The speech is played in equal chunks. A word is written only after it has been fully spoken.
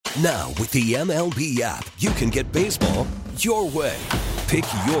Now, with the MLB app, you can get baseball your way. Pick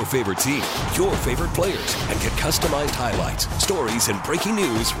your favorite team, your favorite players, and get customized highlights, stories, and breaking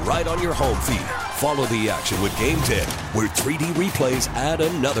news right on your home feed. Follow the action with Game 10, where 3D replays add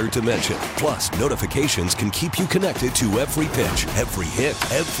another dimension. Plus, notifications can keep you connected to every pitch, every hit,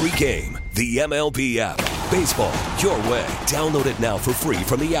 every game. The MLB app. Baseball your way. Download it now for free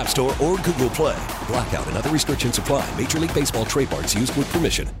from the App Store or Google Play. Blackout and other restrictions apply. Major League Baseball trademarks used with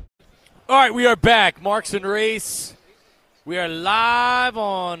permission. All right, we are back. Marks and Race. We are live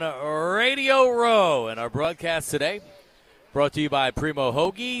on Radio Row, and our broadcast today brought to you by Primo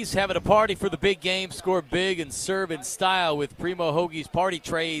Hoagies. Having a party for the big game. Score big and serve in style with Primo Hoagies party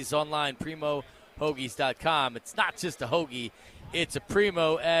trays online, primohoagies.com. It's not just a hoagie, it's a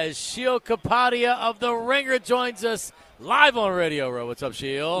Primo, as Sheil Kapadia of The Ringer joins us live on Radio Row. What's up,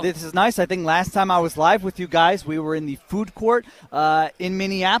 Sheil? This is nice. I think last time I was live with you guys, we were in the food court in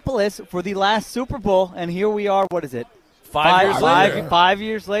Minneapolis for the last Super Bowl, and here we are. What is it? 5 years later. 5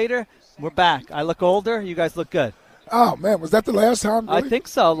 years later, we're back. I look older. You guys look good. Oh, man, was that the last time? Really? I think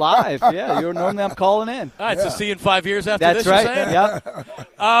so, live. Yeah, normally I'm calling in. All right, so see you in 5 years after That's this, right. you're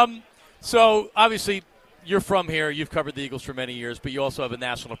saying? Yep. So, obviously, you're from here. You've covered the Eagles for many years, but you also have a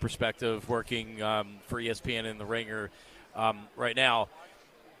national perspective working for ESPN and The Ringer right now.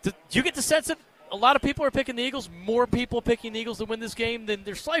 Do you get the sense that a lot of people are picking the Eagles, more people picking the Eagles to win this game than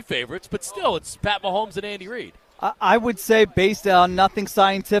their slight favorites, but still it's Pat Mahomes and Andy Reid? I would say, based on nothing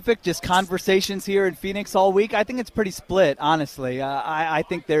scientific, just conversations here in Phoenix all week, I think it's pretty split, honestly. I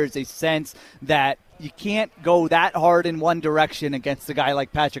think there's a sense that you can't go that hard in one direction against a guy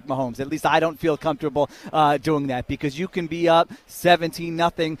like Patrick Mahomes. At least I don't feel comfortable doing that, because you can be up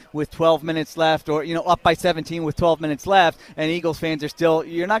 17-0 with 12 minutes left, or up by 17 with 12 minutes left, and Eagles fans are still,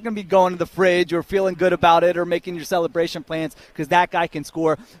 you're not going to be going to the fridge or feeling good about it or making your celebration plans, because that guy can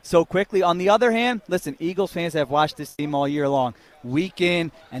score so quickly. On the other hand, listen, Eagles fans have watched this team all year long, week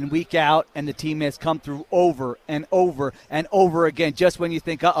in and week out, and the team has come through over and over and over again. Just when you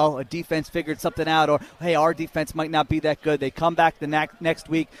think, a defense figured something out, or, hey, our defense might not be that good, they come back the next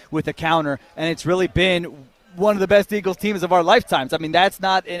week with a counter, and it's really been one of the best Eagles teams of our lifetimes. I mean, that's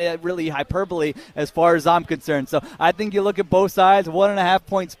not really hyperbole as far as I'm concerned. So I think you look at both sides, 1.5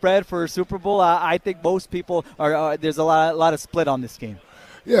 point spread for a Super Bowl. I think most people are there's a lot of split on this game.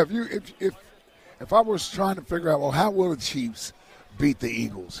 Yeah, if I was trying to figure out, well, how will the Chiefs beat the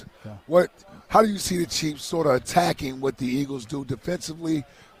Eagles? Yeah. How do you see the Chiefs sort of attacking what the Eagles do defensively,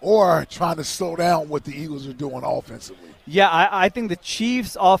 or trying to slow down what the Eagles are doing offensively? Yeah, I think the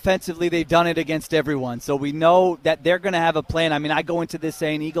Chiefs offensively, they've done it against everyone. So we know that they're going to have a plan. I mean, I go into this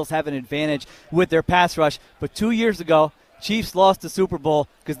saying Eagles have an advantage with their pass rush. But 2 years ago, Chiefs lost the Super Bowl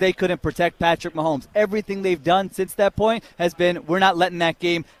because they couldn't protect Patrick Mahomes. Everything they've done since that point has been, we're not letting that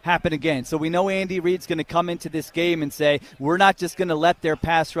game happen again. So we know Andy Reid's going to come into this game and say, we're not just going to let their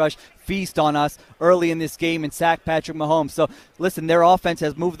pass rush feast on us early in this game and sack Patrick Mahomes. So, listen, their offense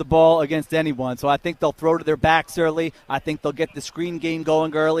has moved the ball against anyone. So I think they'll throw to their backs early. I think they'll get the screen game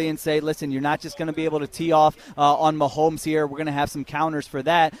going early and say, listen, you're not just going to be able to tee off on Mahomes here. We're going to have some counters for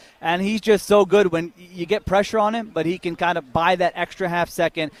that. And he's just so good when you get pressure on him, but he can kind of buy that extra half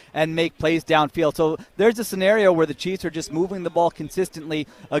second and make plays downfield. So there's a scenario where the Chiefs are just moving the ball consistently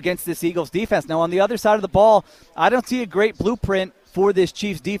against this Eagles defense. Now, on the other side of the ball, I don't see a great blueprint for this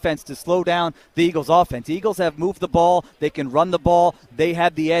Chiefs defense to slow down the Eagles offense. The Eagles have moved the ball. They can run the ball. They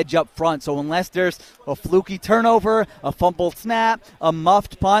have the edge up front. So unless there's a fluky turnover, a fumbled snap, a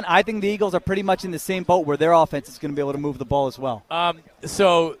muffed punt, I think the Eagles are pretty much in the same boat where their offense is going to be able to move the ball as well.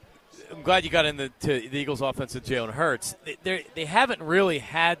 So I'm glad you got into the Eagles offense with Jalen Hurts. They haven't really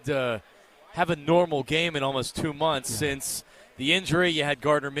had to have a normal game in almost 2 months since the injury. You had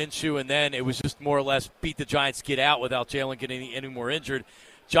Gardner Minshew, and then it was just more or less beat the Giants, get out without Jalen getting any more injured.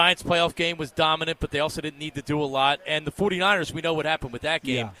 Giants' playoff game was dominant, but they also didn't need to do a lot. And the 49ers, we know what happened with that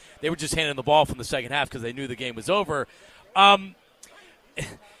game. Yeah. They were just handing the ball from the second half because they knew the game was over. Are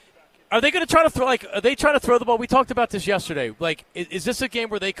they going to try to throw? Are they trying to throw the ball? We talked about this yesterday. Is this a game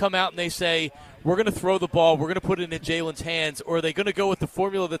where they come out and they say, we're going to throw the ball, we're going to put it in Jalen's hands, or are they going to go with the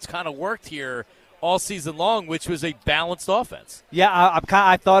formula that's kind of worked here all season long, which was a balanced offense? Yeah,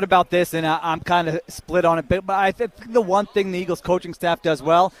 I thought about this, and I'm kind of split on it. But I think the one thing the Eagles coaching staff does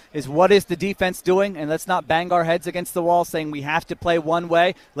well is, what is the defense doing? And let's not bang our heads against the wall saying we have to play one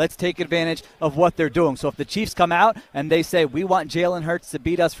way. Let's take advantage of what they're doing. So if the Chiefs come out and they say, we want Jalen Hurts to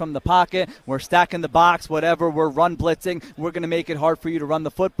beat us from the pocket, we're stacking the box, whatever, we're run blitzing, we're going to make it hard for you to run the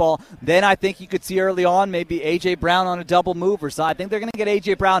football, then I think you could see early on maybe A.J. Brown on a double move or so. I think they're going to get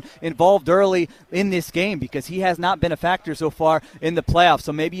A.J. Brown involved early in this game because he has not been a factor so far in the playoffs.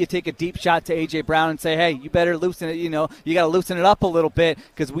 So maybe you take a deep shot to A.J. Brown and say, hey, you better loosen it. You got to loosen it up a little bit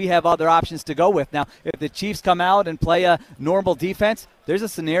because we have other options to go with. Now, if the Chiefs come out and play a normal defense, there's a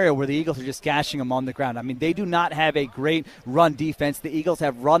scenario where the Eagles are just gashing them on the ground. I mean, they do not have a great run defense. The Eagles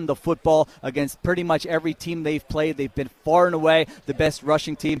have run the football against pretty much every team they've played. They've been far and away the best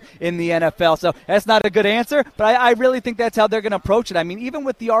rushing team in the NFL. So that's not a good answer, but I really think that's how they're going to approach it. I mean, even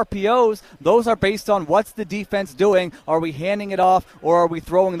with the RPOs, those are based on what's the defense doing. Are we handing it off or are we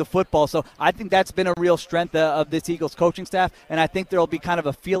throwing the football? So I think that's been a real strength of this Eagles coaching staff, and I think there will be kind of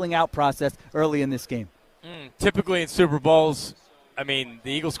a feeling out process early in this game. Typically in Super Bowls, I mean,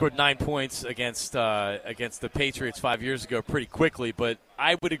 the Eagles scored 9 points against the Patriots 5 years ago pretty quickly, but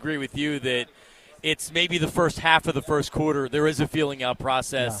I would agree with you that it's maybe the first half of the first quarter. There is a feeling out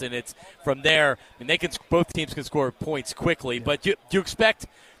process, and it's from there. I mean, both teams can score points quickly, but do you expect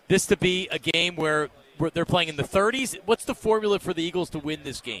this to be a game where they're playing in the 30s? What's the formula for the Eagles to win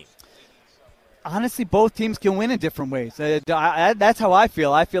this game? Honestly, both teams can win in different ways. That's how I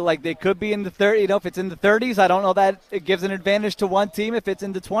feel. I feel like they could be in the 30s. If it's in the 30s, I don't know that it gives an advantage to one team. If it's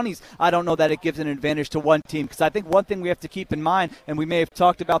in the 20s, I don't know that it gives an advantage to one team. Because I think one thing we have to keep in mind, and we may have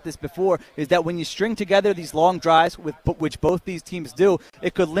talked about this before, is that when you string together these long drives, which both these teams do,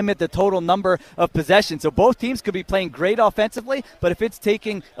 it could limit the total number of possessions. So both teams could be playing great offensively, but if it's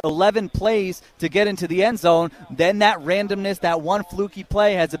taking 11 plays to get into the end zone, then that randomness, that one fluky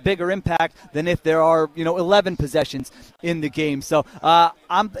play has a bigger impact than if there are 11 possessions in the game. So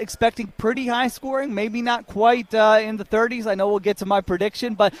I'm expecting pretty high scoring, maybe not quite in the 30s. I know we'll get to my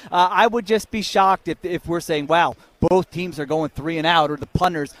prediction, but I would just be shocked if we're saying, wow, both teams are going 3 and out or the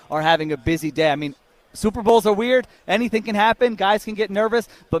punters are having a busy day. I mean, Super Bowls are weird. Anything can happen. Guys can get nervous.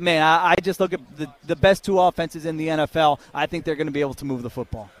 But, man, I just look at the best two offenses in the NFL. I think they're going to be able to move the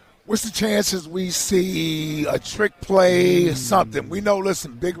football. What's the chances we see a trick play, something? We know,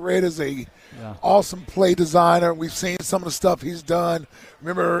 listen, Big Red is a awesome play designer. We've seen some of the stuff he's done. I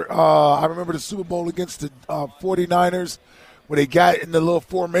remember the Super Bowl against the 49ers where they got in the little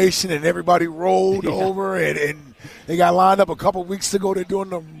formation and everybody rolled over and they got lined up a couple weeks ago. They're doing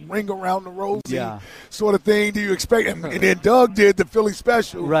the ring around the rosy sort of thing. Do you expect – and then Doug did the Philly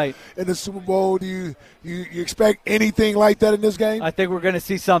special in the Super Bowl. Do you expect anything like that in this game? I think we're going to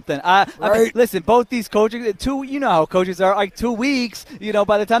see something. I mean, listen, both these coaches, you know how coaches are, like 2 weeks,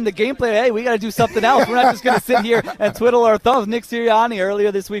 by the time the game play, hey, we got to do something else. We're not just going to sit here and twiddle our thumbs. Nick Sirianni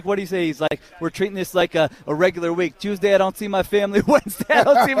earlier this week, what did he say? He's like, we're treating this like a regular week. Tuesday, I don't see my family. Wednesday, I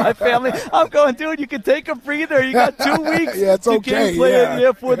don't see my family. I'm going, dude, you can take a breather. You got 2 weeks to game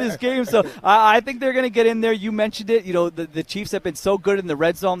plan for this game. So I think they're going to get in there. You mentioned it. The Chiefs have been so good in the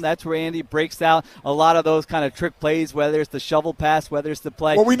red zone. That's where Andy breaks out a lot of those kind of trick plays, whether it's the shovel pass, whether it's the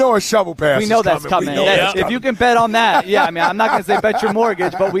play. Well, we know a shovel pass We know that's coming. If you can bet on that, I mean, I'm not going to say bet your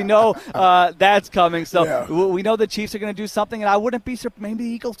mortgage, but we know that's coming. So we know the Chiefs are going to do something, and I wouldn't be surprised. Maybe the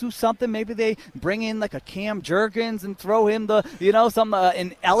Eagles do something. Maybe they bring in like a Cam Jurgens and throw him some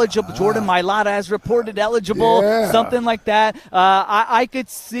ineligible. Jordan Mailata has reported eligible, something like that. I could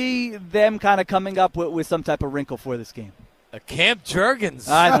see them kind of coming up with some type of wrinkle for this game. A Camp Jurgens.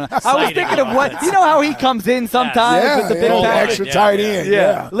 I don't know. I was thinking of what how he comes in sometimes with the big extra tight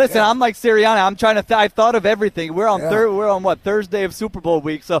end. Listen, I'm like Sirianni. I'm trying to. I've thought of everything. We're on Thursday of Super Bowl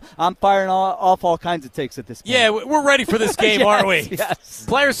week, so I'm firing off all kinds of takes at this point. Yeah, we're ready for this game, aren't we? Yes.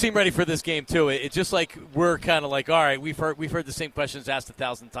 Players seem ready for this game too. It's just like we're kind of like, all right, we've heard the same questions asked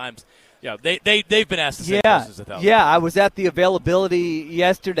 1,000 times. Yeah, they've been asked the same questions 1,000 times. Yeah, I was at the availability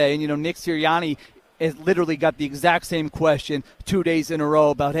yesterday, and Nick Sirianni has literally got the exact same question 2 days in a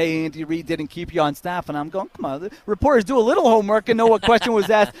row about, hey, Andy Reid didn't keep you on staff. And I'm going, come on, the reporters do a little homework and know what question was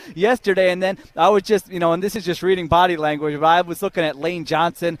asked yesterday. And then I was just, and this is just reading body language, but I was looking at Lane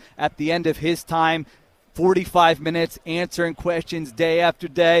Johnson at the end of his time, 45 minutes answering questions day after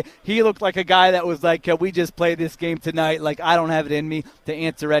day. He looked like a guy that was like, can we just play this game tonight? Like, I don't have it in me to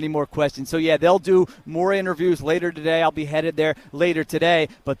answer any more questions. So, yeah, they'll do more interviews later today. I'll be headed there later today.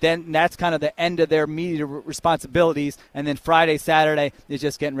 But then that's kind of the end of their media responsibilities. And then Friday, Saturday is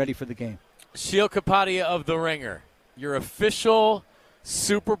just getting ready for the game. Sheil Kapadia of The Ringer, your official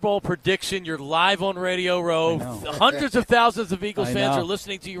Super Bowl prediction. You're live on Radio Row. Hundreds of thousands of Eagles fans are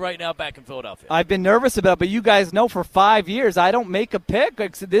listening to you right now back in Philadelphia. I've been nervous about it, but you guys know for 5 years I don't make a pick.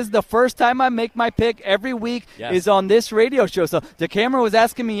 This is the first time I make my pick every week is on this radio show. So DeCamera was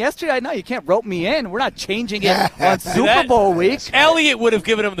asking me yesterday, no, you can't rope me in. We're not changing it on Super Bowl week. Elliott would have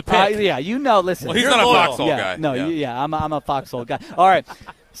given him the pick. Listen. Well, he's not a Foxhole guy. No, I'm a Foxhole guy. All right.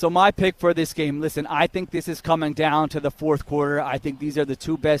 So my pick for this game, listen, I think this is coming down to the fourth quarter. I think these are the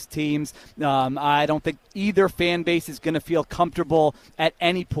two best teams. I don't think either fan base is going to feel comfortable at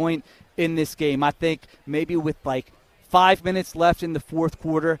any point in this game. I think maybe with like 5 minutes left in the fourth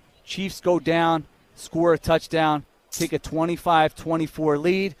quarter, Chiefs go down, score a touchdown, take a 25-24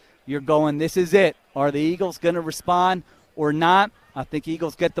 lead. You're going, this is it. Are the Eagles going to respond or not? I think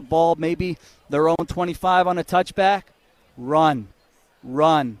Eagles get the ball, maybe their own 25 on a touchback. Run.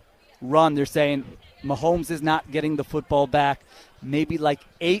 They're saying Mahomes is not getting the football back. Maybe like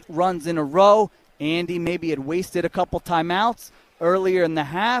 8 runs in a row. Andy maybe had wasted a couple timeouts earlier in the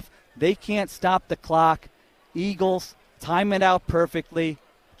half. They can't stop the clock. Eagles time it out perfectly.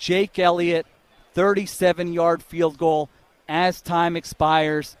 Jake Elliott, 37-yard field goal as time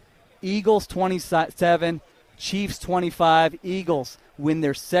expires. Eagles 27, Chiefs 25. Eagles win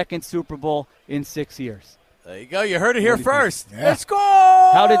their second Super Bowl in 6 years. There you go. You heard it here first. Yeah. Let's go.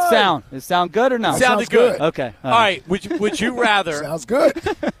 How'd it sound? Did it sound good or no? Sounded good. Okay. All right. Would you rather? Sounds good.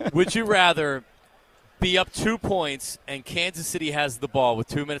 Would you rather be up 2 points and Kansas City has the ball with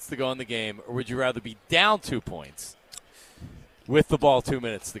 2 minutes to go in the game, or would you rather be down 2 points with the ball 2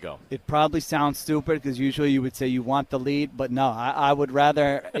 minutes to go? It probably sounds stupid because usually you would say you want the lead, but no, I would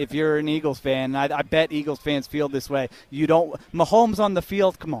rather, if you're an Eagles fan, I bet Eagles fans feel this way. You don't, Mahomes on the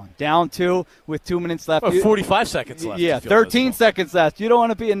field, come on, down 2 with 2 minutes left. Well, 45 seconds left. Yeah, 13 seconds left. You don't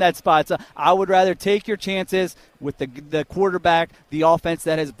want to be in that spot. So I would rather take your chances with the quarterback, the offense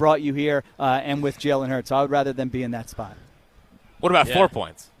that has brought you here, and with Jalen Hurts. So I would rather than be in that spot. What about 4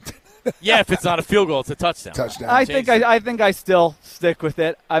 points? Yeah, if it's not a field goal, it's a touchdown. I think I still stick with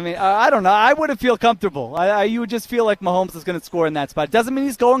it. I mean, I don't know. I wouldn't feel comfortable. You would just feel like Mahomes is going to score in that spot. Doesn't mean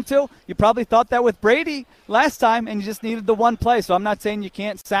he's going to. You probably thought that with Brady last time, and you just needed the one play. So I'm not saying you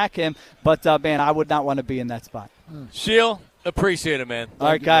can't sack him, but, man, I would not want to be in that spot. Sheil, appreciate it, man. All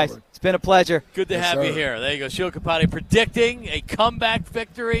right, guys. It's been a pleasure. Good to have you here. There you go. Sheil Kapati predicting a comeback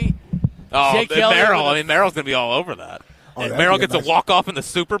victory. Oh, Jake Merrill. I mean, Merrill's going to be all over that. Oh, and Merrill gets a walk-off in the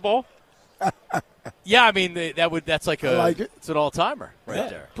Super Bowl? Yeah, I mean, that's like it's an all-timer right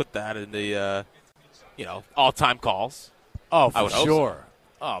there. Put that in the, all-time calls. Oh, I for would hope sure.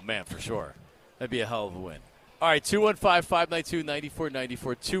 Oh, man, for sure. That'd be a hell of a win. All right,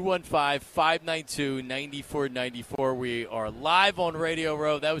 215-592-9494. 215-592-9494. We are live on Radio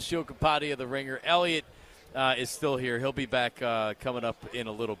Row. That was Sheil Kapati of The Ringer. Elliot is still here. He'll be back coming up in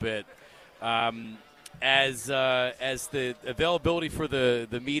a little bit. As the availability for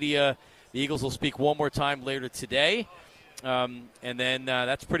the media, the Eagles will speak one more time later today, and then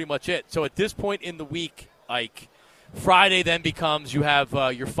that's pretty much it. So at this point in the week, Ike, Friday then becomes you have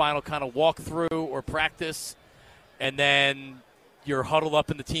your final kind of walkthrough or practice, and then you're huddled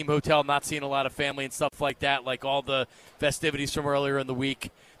up in the team hotel, not seeing a lot of family and stuff like that, like all the festivities from earlier in the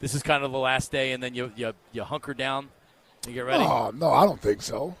week. This is kind of the last day, and then you hunker down. You get ready? Oh, no, I don't think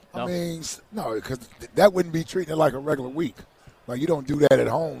so. No? I mean, no, because that wouldn't be treating it like a regular week. Like, you don't do that at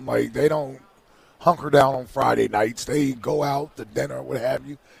home. Like, they don't hunker down on Friday nights. They go out to dinner or what have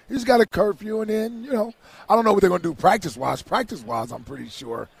you. You just got a curfew, and then, I don't know what they're going to do practice-wise. Practice-wise, I'm pretty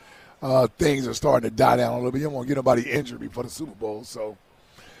sure things are starting to die down a little bit. You don't want to get nobody injured before the Super Bowl. So,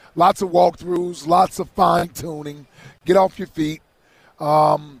 lots of walkthroughs, lots of fine-tuning. Get off your feet.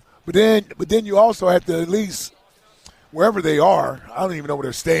 But then you also have to at least – wherever they are, I don't even know where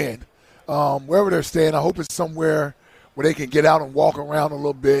they're staying. Wherever they're staying, I hope it's somewhere where they can get out and walk around a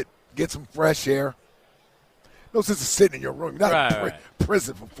little bit, get some fresh air. No sense of sitting in your room. You're not in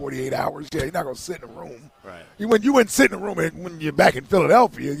prison for 48 hours. Yeah, you're not going to sit in a room. Right. You wouldn't sit in a room when you're back in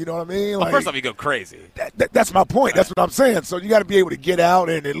Philadelphia. You know what I mean? Well, first off, you go crazy. That's my point. Right. That's what I'm saying. So you got to be able to get out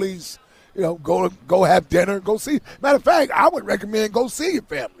and at least, go have dinner, go see. Matter of fact, I would recommend go see your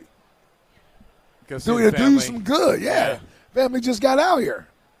family. Do you some good, yeah. Family just got out here.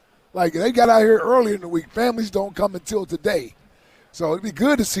 Like, they got out here earlier in the week. Families don't come until today. So it'd be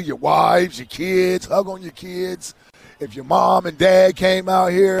good to see your wives, your kids, hug on your kids. If your mom and dad came out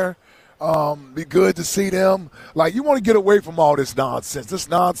here, be good to see them. Like, you want to get away from all this nonsense. This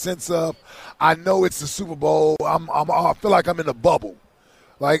nonsense of, I know it's the Super Bowl. I feel like I'm in a bubble.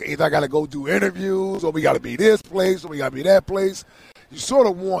 Like, either I got to go do interviews, or we got to be this place, or we got to be that place. You sort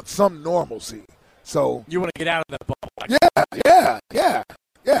of want some normalcy. So you want to get out of that bubble. Yeah.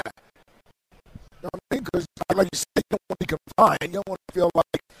 You know what I mean? Because, like you said, you don't want to be confined. You don't want to feel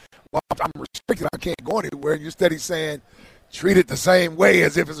like, well, I'm restricted. I can't go anywhere. And you're steady saying, treat it the same way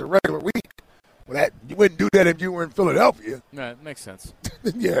as if it's a regular week. Well, you wouldn't do that if you were in Philadelphia. Right, makes sense.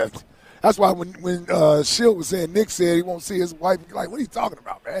 Yeah. That's why when Sheil was saying, Nick said he won't see his wife, like, what are you talking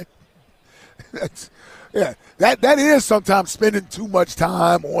about, man? That is sometimes spending too much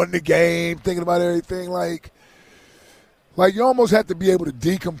time on the game, thinking about everything. Like you almost have to be able to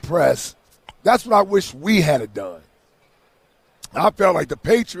decompress. That's what I wish we had done. I felt like the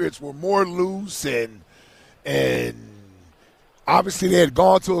Patriots were more loose and obviously they had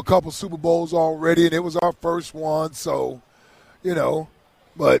gone to a couple Super Bowls already, and it was our first one. So,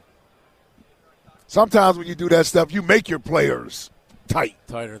 but sometimes when you do that stuff, you make your players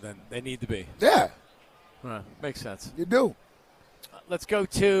tighter than they need to be. Yeah. Makes sense. You do. Let's go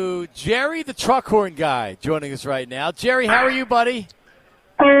to Jerry, the truck horn guy, joining us right now. Jerry, how are you, buddy?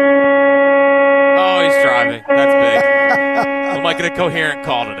 Oh, he's driving. That's big. I'm like a coherent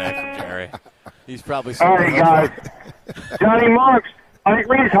call today from Jerry. He's probably all right, guys. Johnny Marks. I think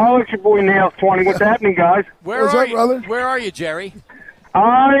Reese Hollis, your boy Nails 20. What's happening, guys? What's up, brother? Where are you, Jerry?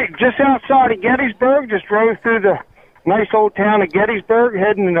 Just outside of Gettysburg. Just drove through the nice old town of Gettysburg,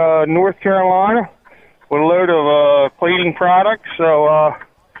 heading to North Carolina with a load of cleaning products. So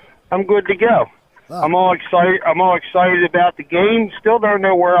I'm good to go. Oh. I'm all excited about the game. Still don't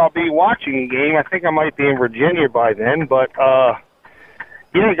know where I'll be watching the game. I think I might be in Virginia by then. But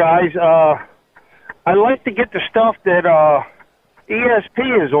yeah, guys, I like to get the stuff that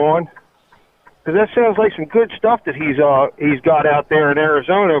ESP is on, because that sounds like some good stuff that he's got out there in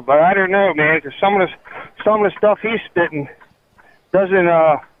Arizona. But I don't know, man, because some of the stuff he's spitting doesn't.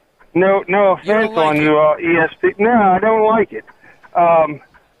 No offense on you, ESP. No, I don't like it.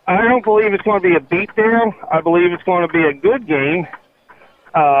 I don't believe it's going to be a beatdown. I believe it's going to be a good game.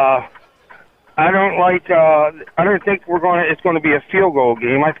 I don't think it's going to be a field goal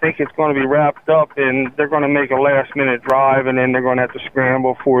game. I think it's going to be wrapped up, and they're going to make a last-minute drive, and then they're going to have to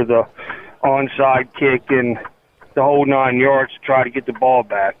scramble for the onside kick and the whole 9 yards to try to get the ball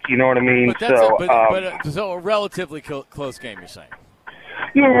back. You know what I mean? So a relatively close game, you're saying?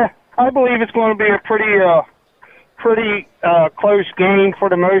 Yeah, I believe it's going to be a pretty close game for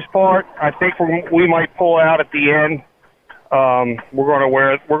the most part. I think we might pull out at the end. We're going to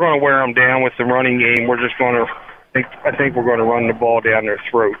wear them down with the running game. We're just going to I think we're going to run the ball down their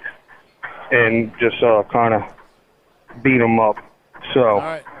throat and just kind of beat them up. So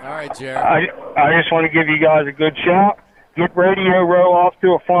all right, Jerry. I just want to give you guys a good shout. Get Radio Row off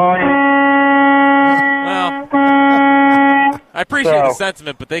to a flying. Well, I appreciate the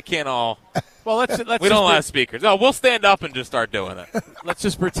sentiment, but they can't all. Well, let's we don't have speakers. No, we'll stand up and just start doing it. Let's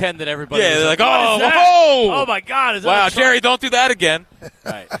just pretend that everybody. Yeah, they're like, whoa! Oh my God! Is that wow, Jerry, don't do that again.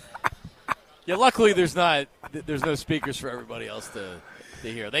 Right. Yeah, luckily there's no speakers for everybody else to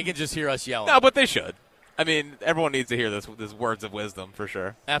hear. They can just hear us yelling. No, but they should. I mean, everyone needs to hear this words of wisdom for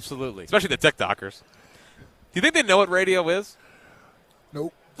sure. Absolutely, especially the TikTokers. Do you think they know what radio is?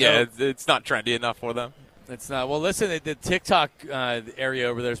 Nope. Yeah, it's not trendy enough for them. It's not. Well, listen, the TikTok area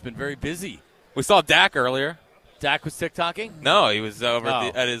over there has been very busy. We saw Dak earlier. Dak was TikToking? No, he was over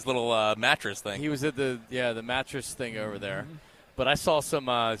at his little mattress thing. He was at the mattress thing over there. Mm-hmm. But I saw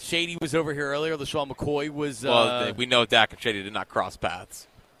some Shady was over here earlier. LaShawn McCoy was. Well, we know Dak and Shady did not cross paths.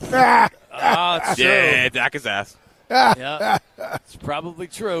 It's true. Yeah, Dak is ass. Yeah, it's probably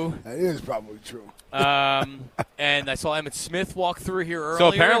true. That is probably true. And I saw Emmitt Smith walk through here earlier. So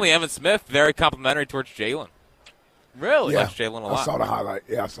apparently Emmitt Smith very complimentary towards Jalen. Really? Yeah. Likes Jalen a lot. I saw the highlight.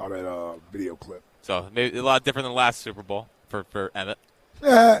 Yeah, I saw that video clip. So maybe a lot different than last Super Bowl for Emmitt.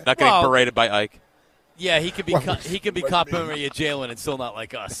 Yeah. Not getting berated by Ike. Yeah, he could be complimentary of Jalen and still not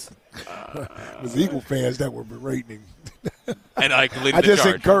like us. It was Eagle fans that were berating him. And Ike leading I the just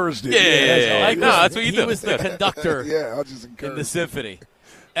charge. encouraged it. Yeah. No, that's what you do. He was the conductor yeah, I just encouraged in the symphony.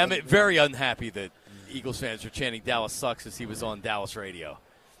 Emmitt very unhappy that Eagles fans were chanting Dallas sucks as he was on Dallas radio.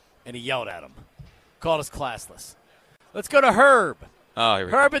 And he yelled at him. Called us classless. Let's go to Herb. Oh, here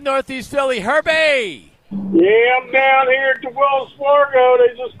we Herb in Northeast Philly. Herbie! Yeah, I'm down here at the Wells Fargo.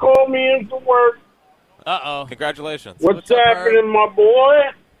 They just called me in for work. Uh-oh. Congratulations. What's up, happening, my boy?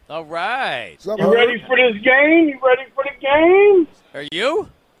 All right. You ready for this game? You ready for the game? Are you?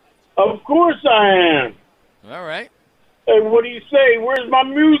 Of course I am. All right. Hey, what do you say? Where's my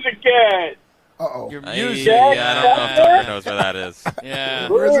music at? Uh-oh. Your music. Yeah, I don't know if Tucker knows where that is. Yeah.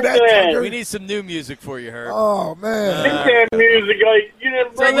 Where's it at, Tucker? We need some new music for you, Herb. Oh, man. Get that music. You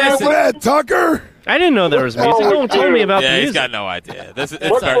didn't bring listen. that. Where's that, Tucker? I didn't know there was music. No one told me about the Yeah, he's music. got no idea. It's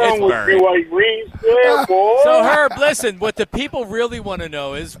What's wrong with buried. you, like Reese? Yeah, boy. So, Herb, listen, what the people really want to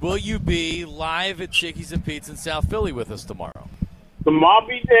know is, will you be live at Chickies and Pete's in South Philly with us tomorrow? I'll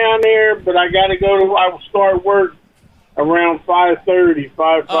be down there, but I got to go I will start work around 5:30,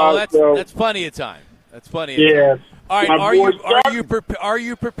 5:05. Oh, so. that's plenty of time. That's plenty of Yeah. time. All right, My boy are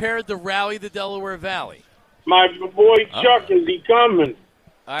you prepared to rally the Delaware Valley? My boy Chuck, is he coming?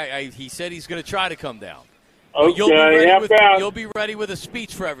 He said he's going to try to come down. Okay, You'll be ready with a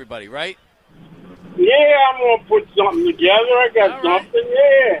speech for everybody, right? Yeah, I'm going to put something together. I got something,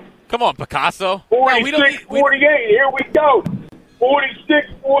 yeah. Come on, Picasso. 46-48, here we go.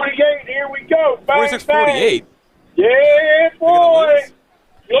 46-48, here we go. 46-48? Yeah, boy.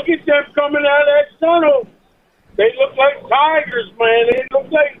 Look at them coming out of that tunnel. They look like tigers, man. They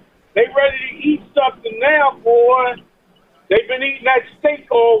look like they ready to eat something now, boy. They've been eating that steak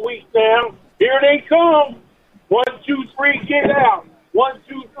all week now. Here they come. 1, 2, 3, get out. 1,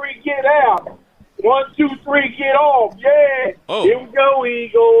 2, 3, get out. 1, 2, 3, get off. Yeah. Oh. Here we go,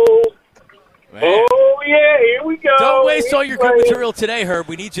 Eagles. Man. Oh, yeah, here we go. Don't waste all your good material today, Herb.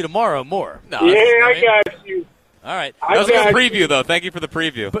 We need you tomorrow more. No, I got you. All right. That was a good preview, though. Thank you for the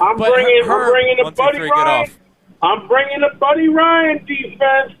preview. I'm bringing the Buddy Ryan. Off. I'm bringing the Buddy Ryan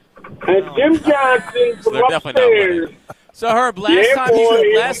defense and Jim Johnson from upstairs. So Herb,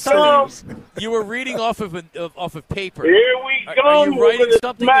 last time you were reading off of paper. Here we go. Are you writing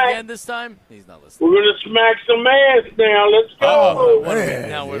something again this time? He's not listening. We're going to smack some ass now. Let's go.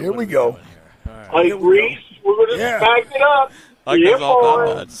 Here we go. Like Reese, we're going to smack it up.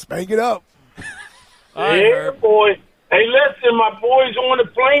 Spank it up. Yeah, boy. Hey, listen, my boy's on the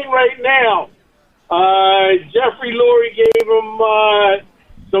plane right now. Jeffrey Lurie gave him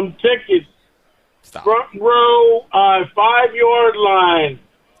some tickets. Stop. Front row, 5-yard line.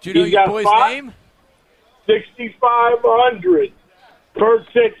 Do you know your boy's name? 6,500 per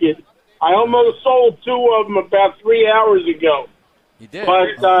ticket. I almost sold 2 of them about 3 hours ago. You did.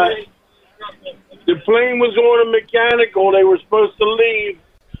 But the plane was on a mechanical. They were supposed to leave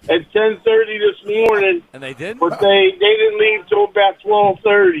at 10:30 this morning. And they did? But they didn't leave till about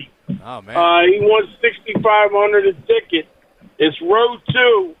 12:30. Oh, man. He wants 6,500 a ticket. It's row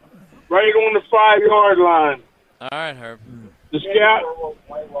 2, right on the 5-yard line. All right, Herb. The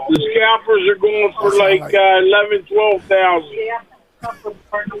scalpers are going for like 11,000, 12,000.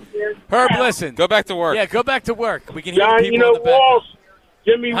 Herb, listen. Go back to work. Yeah, go back to work. We can hear John, the people in the back. Walsh,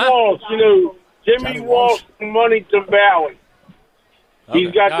 Jimmy Walsh, Jimmy Walsh from Huntington Valley.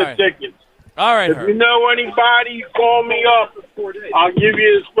 He's got the tickets. All right, If Herb. you know anybody, you call me up. I'll give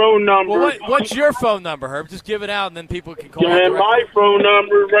you his phone number. Well, what's your phone number, Herb? Just give it out, and then people can call And my phone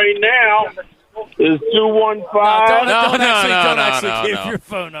number right now is 215. Don't actually give your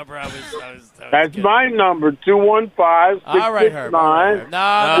phone number. That's my number, 215. All right, Herb. No. All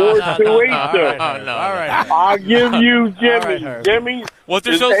right. I'll give you Jimmy. Jimmy. What's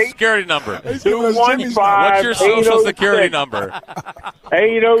your social security number? 215. What's your social security number?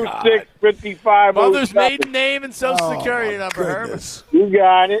 806-5507. Mother's maiden name and social security number, Herb. You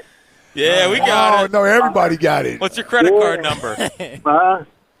got it. Yeah, we got it. No, everybody got it. What's your credit card number? That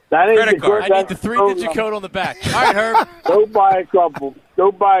ain't credit card. I need the 3-digit code on the back. All right, Herb. Go buy a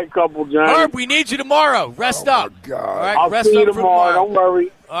couple, John. Herb, we need you tomorrow. Rest up. God. All right, I'll rest see you up for tomorrow. Don't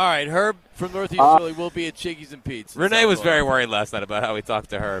worry. All right, Herb from Northeast Philly will be at Chiggy's and Pete's. Renee was very worried last night about how we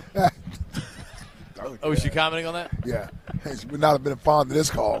talked to Herb. Oh, was she commenting on that? Yeah. She would not have been fond of this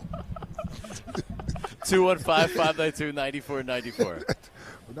call. 215-592-9494.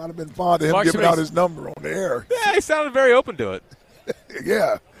 Would not have been fond of him Mark giving out his number on the air. Yeah, he sounded very open to it.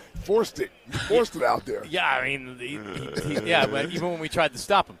 Yeah. Forced it. Forced it out there. Yeah, I mean, but even when we tried to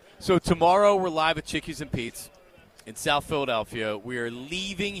stop him. So tomorrow we're live at Chickies and Pete's in South Philadelphia. We are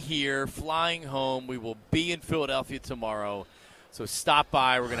leaving here, flying home. We will be in Philadelphia tomorrow. So stop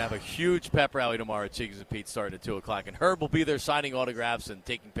by. We're going to have a huge pep rally tomorrow at Chickies and Pete's starting at 2 o'clock. And Herb will be there signing autographs and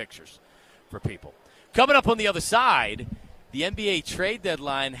taking pictures for people. Coming up on the other side, the NBA trade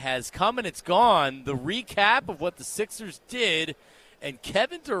deadline has come and it's gone. The recap of what the Sixers did. And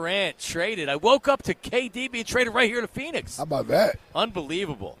Kevin Durant traded. I woke up to KD being traded right here to Phoenix. How about that?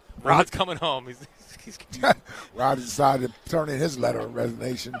 Unbelievable. Rod's coming home. Rod decided to turn in his letter of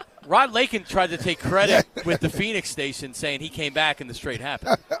resignation. Rod Lakin tried to take credit with the Phoenix station, saying he came back and this trade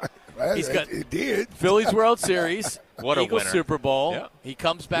happened. He's got it did. Phillies World Series, What a Eagles winner. Super Bowl. Yeah. He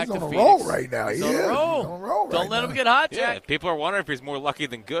comes back He's to on a Phoenix. roll right now. He's He on is. a roll. He's on a roll Don't right let now. him get hot, Yeah, Jack. people are wondering if he's more lucky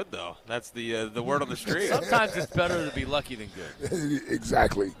than good, though. That's the word on the street. Sometimes it's better to be lucky than good.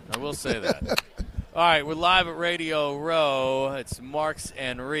 Exactly. I will say that. All right, we're live at Radio Row. It's Marks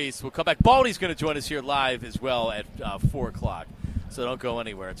and Reese. We'll come back. Baldy's going to join us here live as well at 4 o'clock. So don't go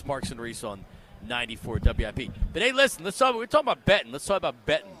anywhere. It's Marks and Reese on 94 WIP. But hey, listen, we're talking about betting. Let's talk about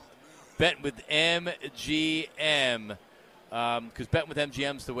betting. Betting with MGM. Because betting with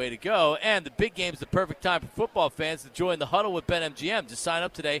MGM is the way to go. And the big game is the perfect time for football fans to join the huddle with BetMGM. Just sign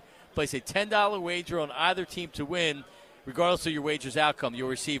up today. Place a $10 wager on either team to win. Regardless of your wager's outcome, you'll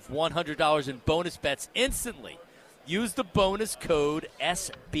receive $100 in bonus bets instantly. Use the bonus code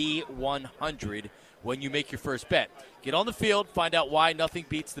SB100 when you make your first bet. Get on the field, find out why nothing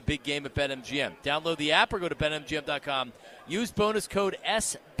beats the big game at BetMGM. Download the app or go to BetMGM.com. Use bonus code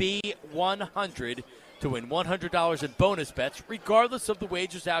SB100 to win $100 in bonus bets, regardless of the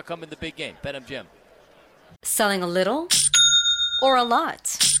wager's outcome in the big game. BetMGM. Selling a little or a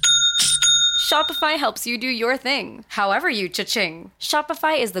lot? Shopify helps you do your thing, however you cha-ching.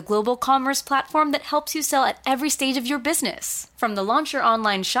 Shopify is the global commerce platform that helps you sell at every stage of your business. From the launch your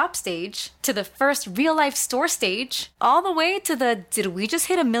online shop stage, to the first real-life store stage, all the way to the did we just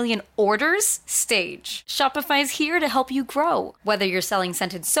hit 1 million orders stage. Shopify's here to help you grow. Whether you're selling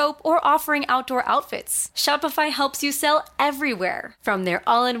scented soap or offering outdoor outfits, Shopify helps you sell everywhere. From their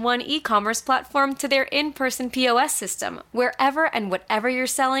all-in-one e-commerce platform to their in-person POS system, wherever and whatever you're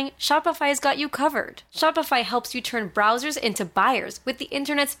selling, Shopify's got you covered. Shopify helps you turn browsers into buyers with the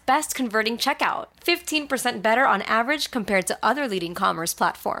internet's best converting checkout. 15% better on average compared to other leading commerce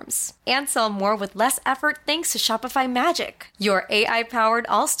platforms. And sell more with less effort thanks to Shopify Magic, your AI-powered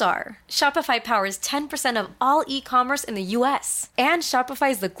all-star. Shopify powers 10% of all e-commerce in the U.S. And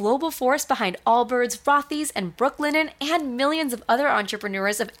Shopify is the global force behind Allbirds, Rothy's, and Brooklinen, and millions of other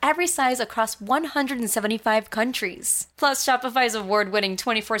entrepreneurs of every size across 175 countries. Plus, Shopify's award-winning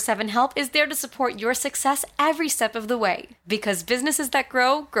 24/7 help is there to support your success every step of the way. Because businesses that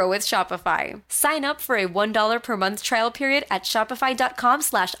grow, grow with Shopify. Sign up for a $1 per month trial period at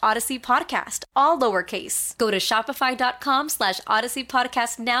shopify.com/Odyssey Podcast, all lowercase. Go to shopify.com/Odyssey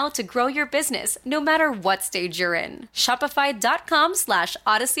Podcast now to grow your business, no matter what stage you're in.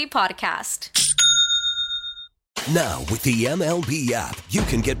 Shopify.com/Odyssey Podcast. Now, with the MLB app, you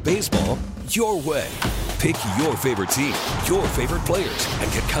can get baseball your way. Pick your favorite team, your favorite players,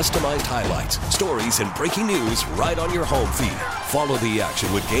 and get customized highlights, stories, and breaking news right on your home feed. Follow the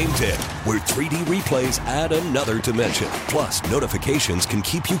action with Game 10, where 3D replays add another dimension. Plus, notifications can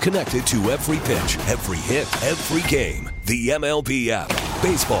keep you connected to every pitch, every hit, every game. The MLB app.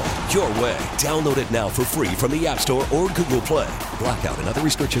 Baseball your way. Download it now for free from the App Store or Google Play. Blackout and other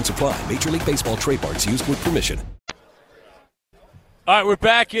restrictions apply. Major League Baseball trademarks used with permission. All right, we're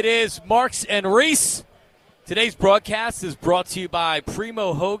back. It is Marks and Reese. Today's broadcast is brought to you by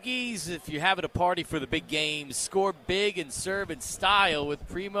Primo Hoagies. If you're having a party for the big game, score big and serve in style with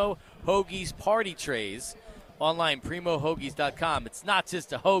Primo Hoagies party trays. Online, primohoagies.com. It's not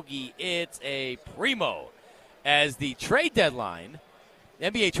just a hoagie, it's a Primo. As the trade deadline,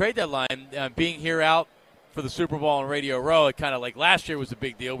 NBA trade deadline, being here out for the Super Bowl on Radio Row, it kind of like last year was a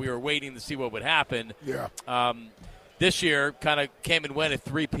big deal. We were waiting to see what would happen. Yeah. This year kind of came and went at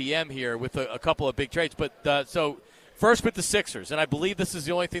 3 p.m. here with a couple of big trades. But so first with the Sixers, and I believe this is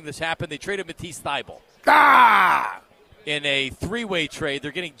the only thing that's happened. They traded Matisse Thybulle in a three-way trade. They're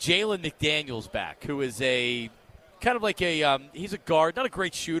getting Jalen McDaniels back, who is a kind of like he's a guard, not a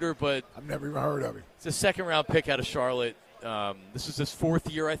great shooter, but I've never even heard of him. It's a second-round pick out of Charlotte. This is his fourth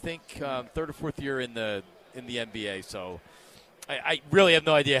year, I think, third or fourth year in the NBA. So I really have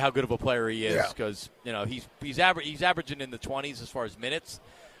no idea how good of a player he is because he's averaging in the 20s as far as minutes.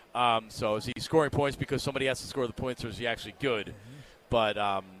 So is he scoring points because somebody has to score the points, or is he actually good? But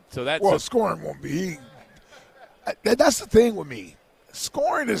so that's scoring won't be. That's the thing with me.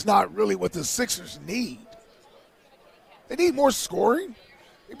 Scoring is not really what the Sixers need. They need more scoring.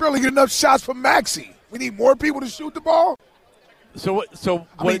 They barely get enough shots from Maxey. We need more people to shoot the ball. So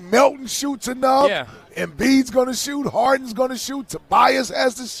Melton shoots enough. Yeah. Embiid's going to shoot. Harden's going to shoot. Tobias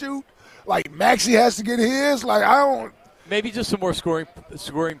has to shoot. Like, Maxey has to get his. Like, I don't. Maybe just some more scoring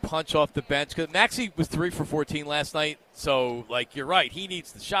punch off the bench. Because Maxey was 3 for 14 last night. So, like, you're right. He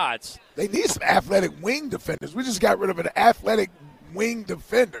needs the shots. They need some athletic wing defenders. We just got rid of an athletic wing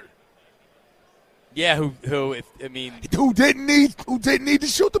defender. Yeah, who didn't need to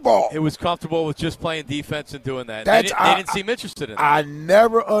shoot the ball. It was comfortable with just playing defense and doing that. They didn't seem interested in that. I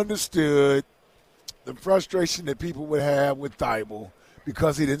never understood the frustration that people would have with Thybulle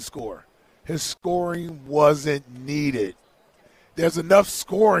because he didn't score. His scoring wasn't needed. There's enough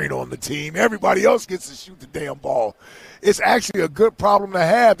scoring on the team. Everybody else gets to shoot the damn ball. It's actually a good problem to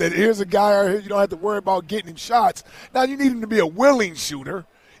have that here's a guy out here, you don't have to worry about getting him shots. Now, you need him to be a willing shooter.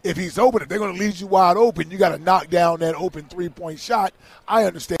 If he's open, if they're going to leave you wide open, you got to knock down that open three-point shot. I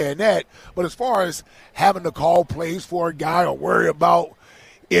understand that. But as far as having to call plays for a guy or worry about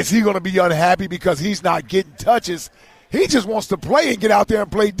is he going to be unhappy because he's not getting touches, he just wants to play and get out there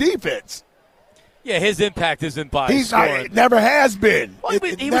and play defense. Yeah, his impact isn't by scoring. It never has been. Well,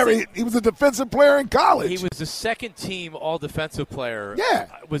 he was a defensive player in college. He was the second-team all-defensive player. Yeah.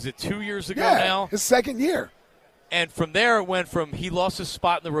 Was it 2 years ago now? His second year. And from there, it went from he lost his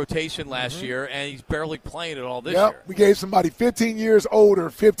spot in the rotation last year, and he's barely playing at all this year. We gave somebody 15 years older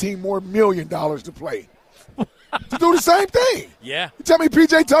 $15 more million to play. To do the same thing. Yeah. You tell me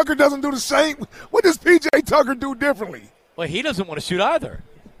P.J. Tucker doesn't do the same? What does P.J. Tucker do differently? Well, he doesn't want to shoot either.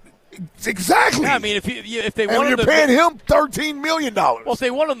 Exactly. Yeah, I mean, if they and want you're him paying him $13 million. Well, if they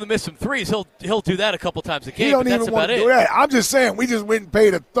want him to miss some threes, he'll do that a couple times a game. He don't but that's even want about to it. do that. I'm just saying, we just went and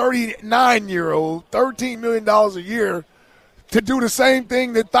paid a 39-year-old $13 million a year to do the same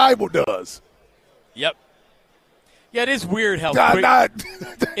thing that Thibault does. Yep. Yeah, it is weird how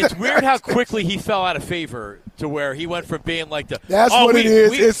it's weird how quickly he fell out of favor to where he went from being like the. That's what it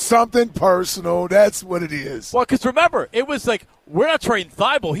is. It's something personal. That's what it is. Well, because remember, it was like we're not trading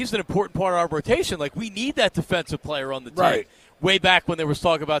Thibault. He's an important part of our rotation. Like we need that defensive player on the team. Right. Way back when there was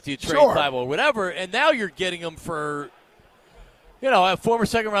talk about the trade Thibault or whatever, and now you're getting him for, a former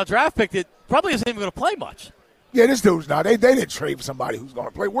second-round draft pick that probably isn't even going to play much. Yeah, this dude's not. They didn't trade for somebody who's going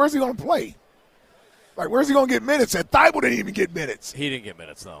to play. Where's he going to play? Like, where's he going to get minutes at? Thibault didn't even get minutes. He didn't get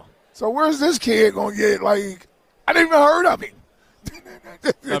minutes, though. So where's this kid going to get, like, I didn't even heard of him.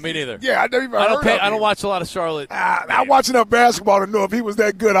 No, me neither. Yeah, I never even heard of him. I don't watch a lot of Charlotte. I watch enough basketball to know if he was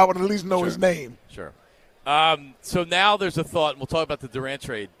that good, I would at least know his name. Sure. So now there's a thought, and we'll talk about the Durant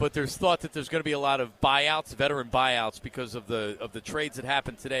trade, but there's thought that there's going to be a lot of buyouts, veteran buyouts, because of the trades that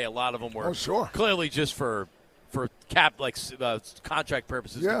happened today. A lot of them were clearly just for cap contract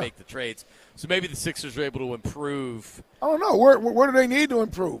purposes to make the trades. So maybe the Sixers are able to improve. I don't know. Where do they need to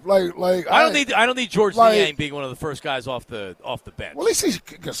improve? Like I don't need George Niang being one of the first guys off the bench. Well, at least he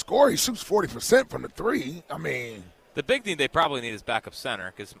can score. He shoots 40% from the three. I mean, the big thing they probably need is backup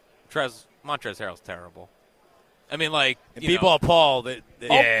center because Montrezl Harrell's terrible. I mean, like B-ball Paul.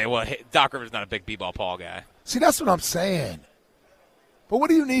 Doc Rivers not a big B-ball Paul guy. See, that's what I'm saying. But what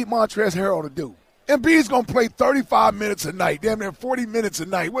do you need Montrezl Harrell to do? Embiid's going to play 35 minutes a night, damn near 40 minutes a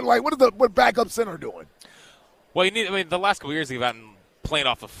night. What backup center doing? Well, the last couple of years they've gotten playing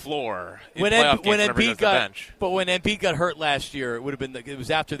off the floor. When Embiid got hurt last year, it would have been it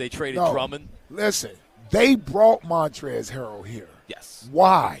was after they traded Drummond. Listen, they brought Montrezl Harrell here. Yes.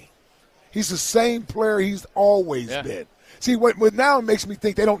 Why? He's the same player he's always been. See, what now it makes me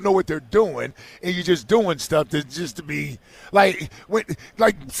think they don't know what they're doing, and you're just doing stuff just to be like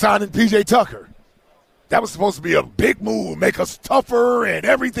signing P.J. Tucker. That was supposed to be a big move, make us tougher and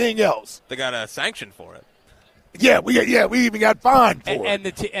everything else. They got a sanction for it. Yeah, we even got fined for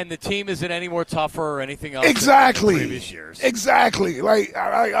it. And the team isn't any more tougher or anything else exactly. than previous years. Exactly. Like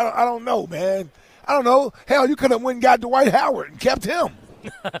I don't know, man. I don't know. Hell, you could have went and got Dwight Howard and kept him.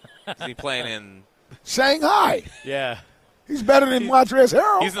 Is he playing in Shanghai? Yeah. He's better than Montrezl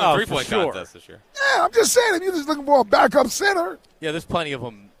Harrell. He's in the three-point contest this year. Yeah, I'm just saying, if you're just looking for a backup center. Yeah, there's plenty of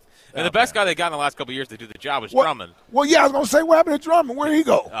them. And the best guy they got in the last couple of years to do the job was Drummond. Well, yeah, I was going to say, what happened to Drummond? Where'd he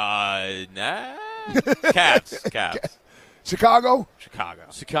go? Cavs. Chicago.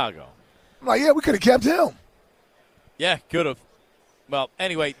 I'm like, yeah, we could have kept him. Yeah, could have. Well,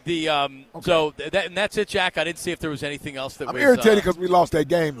 anyway, so that's it, Jack. I didn't see if there was anything else that I'm was. I'm irritated because we lost that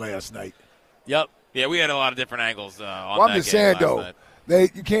game last night. Yep. Yeah, we had a lot of different angles on that game. I'm just saying, though,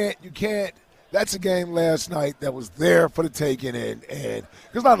 night. you can't. That's a game last night that was there for the taking, and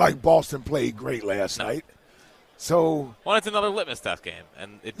it's not like Boston played great last night. So, well, it's another litmus test game,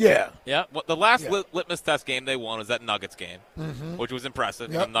 and the last litmus test game they won was that Nuggets game, which was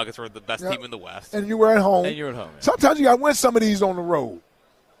impressive. The Nuggets were the best team in the West, and you were at home. Sometimes you got to win some of these on the road.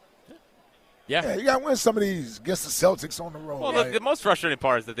 Yeah, you got to win some of these against the Celtics on the road. Well, the most frustrating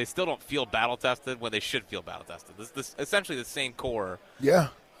part is that they still don't feel battle tested when they should feel battle tested. This essentially the same core. Yeah.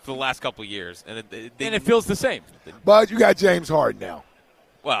 For the last couple of years, and it feels the same. But you got James Harden now.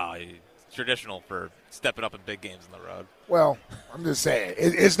 Well, traditional for stepping up in big games on the road. Well, I'm just saying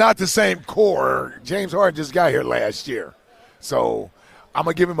it's not the same core. James Harden just got here last year, so I'm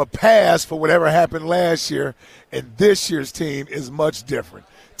gonna give him a pass for whatever happened last year. And this year's team is much different.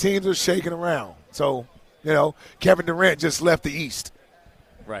 Teams are shaking around. So Kevin Durant just left the East.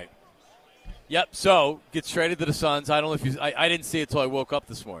 Right. Yep, so gets traded to the Suns. I don't know if I didn't see it until I woke up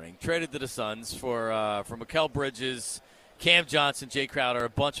this morning. Traded to the Suns for Mikal Bridges, Cam Johnson, Jay Crowder, a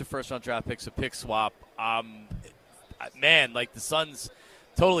bunch of first-round draft picks, a pick swap. Man, like the Suns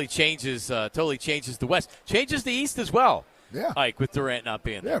totally changes the West. Changes the East as well. Yeah. Like with Durant not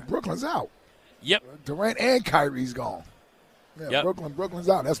being there. Yeah, Brooklyn's out. Yep. Durant and Kyrie's gone. Yeah, yep. Brooklyn's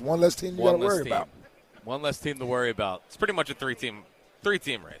out. That's one less team you got to worry about. One less team to worry about. It's pretty much a three-team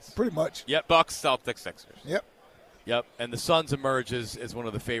race. Pretty much. Yep. Bucks, Celtics, Sixers. Yep. And the Suns emerge as one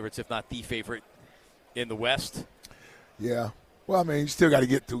of the favorites, if not the favorite, in the West. Yeah. Well, I mean, you still got to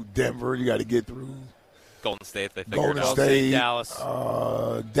get through Denver. You got to get through Golden State, they figured Golden out. State,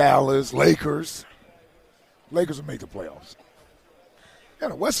 Dallas. Dallas, Lakers. Lakers will make the playoffs. Yeah,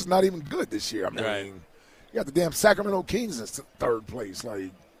 the West is not even good this year. I mean, Right. you got the damn Sacramento Kings in third place.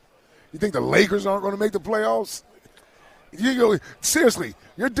 Like, you think the Lakers aren't going to make the playoffs? Seriously,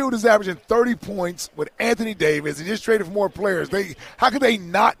 your dude is averaging 30 points with Anthony Davis and just traded for more players. How could they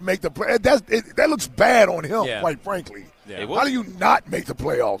not make the play? That looks bad on him, quite frankly. Yeah. How do you not make the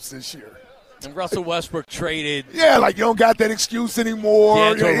playoffs this year? And Russell Westbrook traded. Yeah, like you don't got that excuse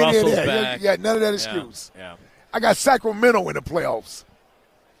anymore. D'Angelo Russell's back. Yeah, none of that excuse. Yeah. I got Sacramento in the playoffs.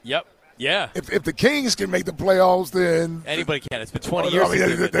 Yep. Yeah. If the Kings can make the playoffs, then anybody can. It's been 20 years.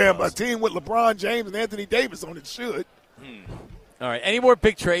 A team with LeBron James and Anthony Davis on it should. All right. Any more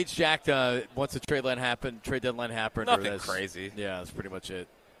big trades, Jack? Once the trade deadline happened. Nothing crazy. Yeah, that's pretty much it.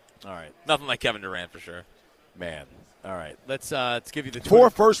 All right. Nothing like Kevin Durant for sure. Man. All right. Let's give you the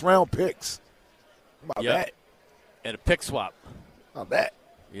 4 first-round picks. How about that? And a pick swap. How about that?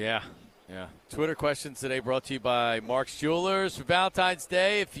 Yeah. Twitter questions today brought to you by Mark's Jewelers. For Valentine's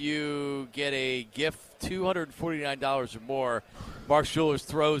Day, if you get a gift $249 or more, Mark's Jewelers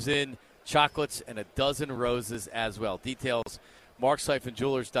throws in chocolates and a dozen roses as well. Details,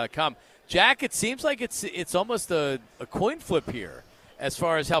 marks-jewelers.com. Jack, it seems like it's almost a coin flip here as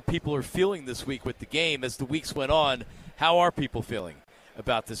far as how people are feeling this week with the game. As the weeks went on, how are people feeling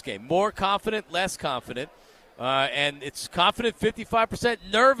about this game? More confident, less confident? And it's confident 55%,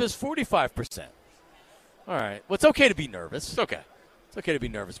 nervous 45%. All right. Well, it's okay to be nervous. It's okay. It's okay to be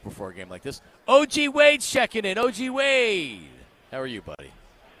nervous before a game like this. OG Wade's checking in. OG Wade. How are you, buddy?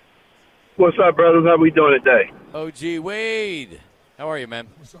 What's up, brothers? How we doing today? OG Wade. How are you, man?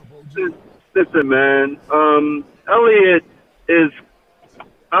 What's up, OG? Listen, man. Elliott is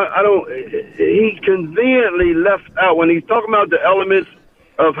he conveniently left out when he's talking about the elements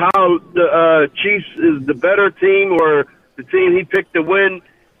of how the Chiefs is the better team or the team he picked to win,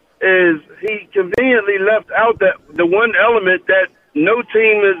 is he conveniently left out that the one element that no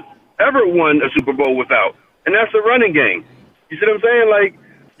team has ever won a Super Bowl without, and that's the running game. You see what I'm saying? Like,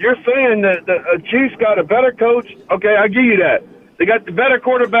 you're saying that the Chiefs got a better coach. Okay, I'll give you that. They got the better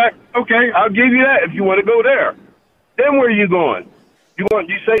quarterback. Okay, I'll give you that if you want to go there. Then where are you going? You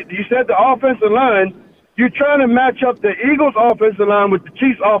said the offensive line. You're trying to match up the Eagles' offensive line with the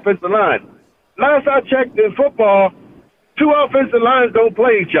Chiefs' offensive line. Last I checked in football, 2 offensive lines don't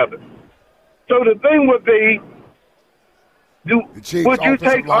play each other. So the thing would be, would you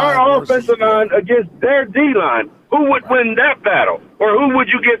take our offensive line against their D-line? Who would win that battle? Or who would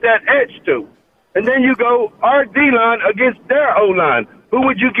you give that edge to? And then you go, our D-line against their O-line. Who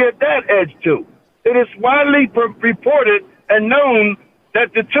would you give that edge to? It is widely reported and known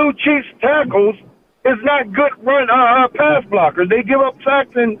that the 2 Chiefs tackles is not good pass blockers. They give up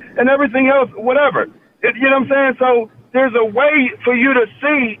sacks and everything else, whatever. You know what I'm saying? So there's a way for you to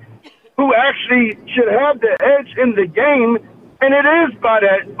see who actually should have the edge in the game, and it is by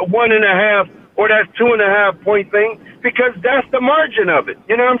that 1.5 or that 2.5 point thing, because that's the margin of it.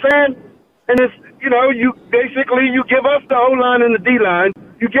 You know what I'm saying? And it's, you give us the O-line and the D-line,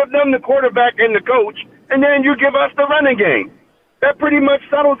 you give them the quarterback and the coach, and then you give us the running game. That pretty much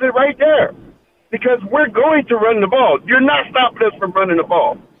settles it right there. Because we're going to run the ball. You're not stopping us from running the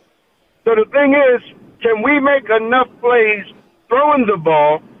ball. So the thing is, can we make enough plays throwing the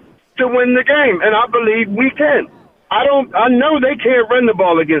ball to win the game? And I believe we can. I know they can't run the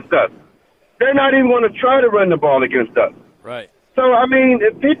ball against us. They're not even going to try to run the ball against us. Right. So, I mean,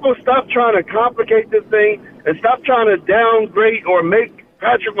 if people stop trying to complicate this thing and stop trying to downgrade or make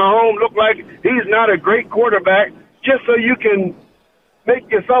Patrick Mahomes look like he's not a great quarterback just so you can make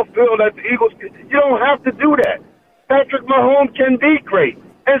yourself feel that the Eagles, you don't have to do that. Patrick Mahomes can be great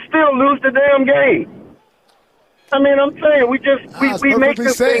and still lose the damn game. I mean, I'm saying we make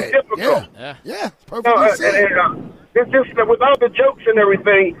this thing difficult. Yeah, perfectly said. It's just that without the jokes and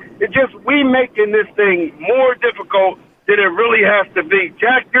everything, it's just we making this thing more difficult than it really has to be.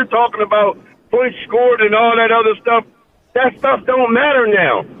 Jack, you're talking about points scored and all that other stuff. That stuff don't matter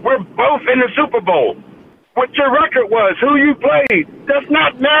now. We're both in the Super Bowl. What your record was, who you played, does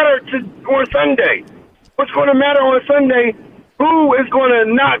not matter on Sunday. What's going to matter on Sunday, who is going to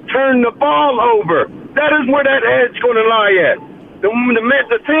not turn the ball over? That is where that edge is going to lie at. The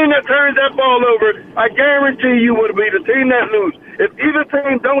team that turns that ball over, I guarantee you will be the team that loses. If either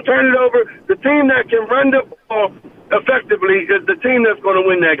team don't turn it over, the team that can run the ball effectively is the team that's going to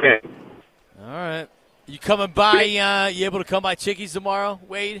win that game. All right. You coming by, you able to come by Chickies tomorrow,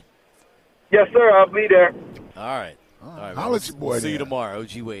 Wade? Yes, sir. I'll be there. All right. All right. I'll let your boy see you tomorrow.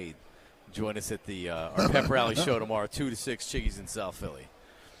 OG Wade. Join us at the our Pep Rally show tomorrow, 2 to 6, Chickies in South Philly.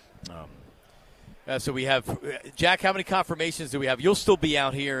 So we have Jack. How many confirmations do we have? You'll still be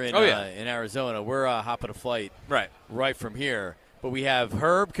out here in in Arizona. We're hopping a flight right from here. But we have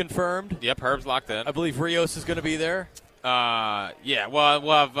Herb confirmed. Yep, Herb's locked in. I believe Rios is going to be there. Yeah. Well,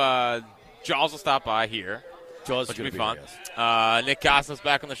 we'll have Jaws will stop by here. Jaws which will be fun. Nick Costas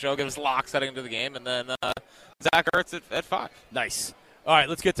back on the show. Give us locks heading into the game, and then Zach Ertz at 5. Nice. All right,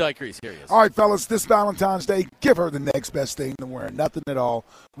 let's get to Ike Reese. Here he is. All right, fellas, this Valentine's Day, give her the next best thing to wear. Nothing at all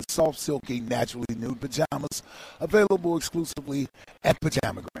with soft, silky, naturally nude pajamas available exclusively at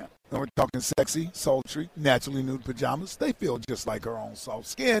Pajamagram. And we're talking sexy, sultry, naturally nude pajamas. They feel just like her own soft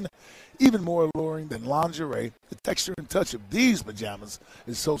skin, even more alluring than lingerie. The texture and touch of these pajamas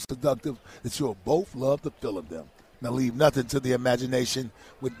is so seductive that you'll both love the feel of them. Now, leave nothing to the imagination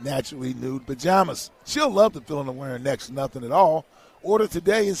with naturally nude pajamas. She'll love the feeling of wearing next to nothing at all. Order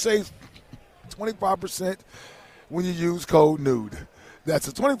today and save 25% when you use code NUDE. That's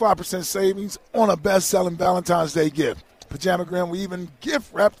a 25% savings on a best-selling Valentine's Day gift. Pajamagram will even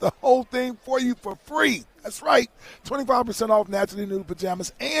gift wrap the whole thing for you for free. That's right, 25% off naturally nude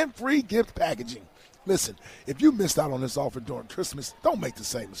pajamas and free gift packaging. Listen, if you missed out on this offer during Christmas, don't make the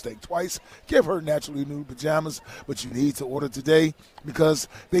same mistake twice. Give her naturally nude pajamas, but you need to order today because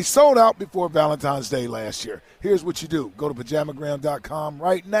they sold out before Valentine's Day last year. Here's what you do. Go to Pajamagram.com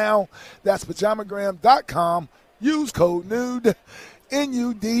right now. That's Pajamagram.com. Use code NUDE,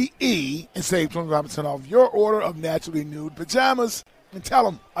 N-U-D-E, and save 25% off your order of naturally nude pajamas. And tell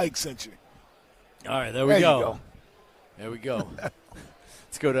them Ike sent you. All right, there we go. There we go.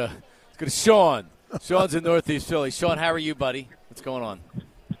 Let's go to Sean. Sean's in Northeast Philly. Sean, how are you, buddy? What's going on?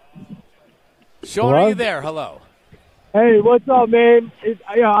 Sean, Hello? are you there? Hello. Hey, what's up, man?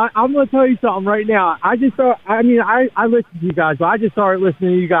 I'm going to tell you something right now. I listen to you guys, but I just started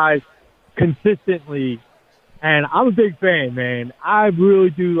listening to you guys consistently, and I'm a big fan, man. I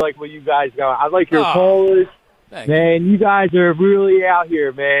really do like what you guys got. I like your callers. Man, you guys are really out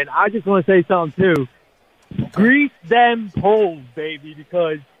here, man. I just want to say something, too. Grease them poles, baby,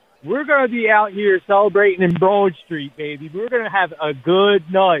 because we're going to be out here celebrating in Broad Street, baby. We're going to have a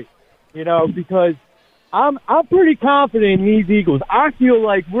good night, because I'm pretty confident in these Eagles. I feel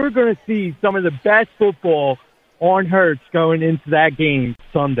like we're going to see some of the best football on Hurts going into that game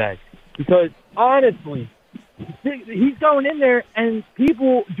Sunday. Because, honestly, he's going in there, and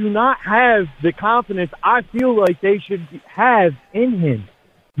people do not have the confidence I feel like they should have in him.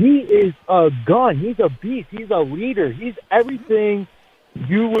 He is a gun. He's a beast. He's a leader. He's everything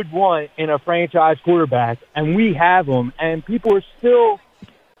you would want in a franchise quarterback, and we have him, and people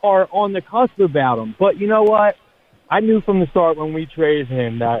are on the cusp about him. But you know what? I knew from the start when we traded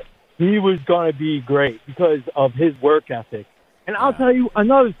him that he was going to be great because of his work ethic. And I'll tell you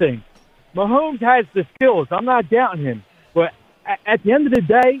another thing. Mahomes has the skills. I'm not doubting him. But at the end of the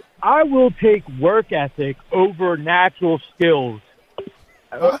day, I will take work ethic over natural skills.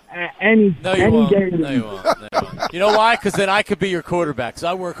 Any day of the week. No, you won't. You know why? Because then I could be your quarterback. So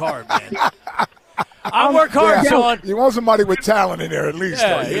I work hard, man. I work hard, Sean. You want somebody with talent in there at least.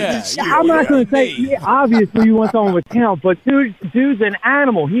 I'm not going to say, obviously you want someone with talent, but dude's an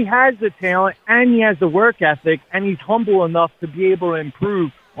animal. He has the talent, and he has the work ethic, and he's humble enough to be able to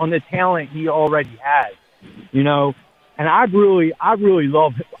improve on the talent he already has. And I really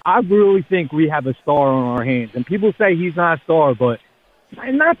love him. I really think we have a star on our hands. And people say he's not a star, but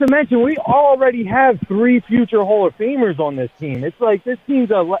and not to mention, we already have 3 future Hall of Famers on this team. It's like this team's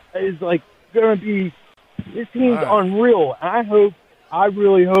going to be unreal. And I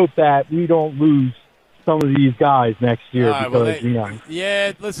really hope that we don't lose some of these guys next year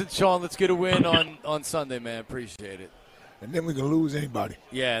Yeah, listen, Sean, let's get a win on Sunday, man. Appreciate it. And then we can lose anybody.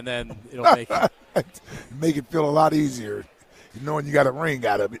 Yeah, and then it'll make it feel a lot easier. Knowing you got a ring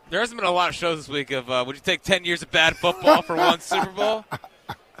out of it. There hasn't been a lot of shows this week of would you take 10 years of bad football for one Super Bowl?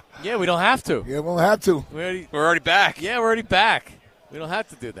 Yeah, we don't have to. Yeah, we don't have to. We're already back. Yeah, we're already back. We don't have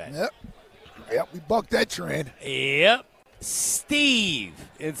to do that. Yep, we bucked that trend. Yep. Steve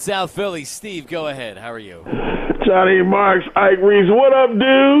in South Philly. Steve, go ahead. How are you? Johnny Marks, Ike Reese. What up,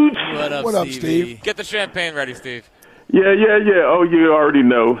 dudes? What up, Steve? Get the champagne ready, Steve. Yeah. Oh, you already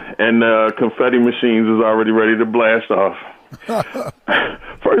know. And confetti machines is already ready to blast off.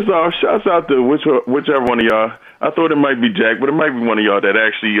 First off, shouts out to whichever one of y'all. I thought it might be Jack, but it might be one of y'all that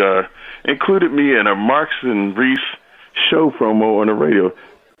actually included me in a Marks and Reese show promo on the radio.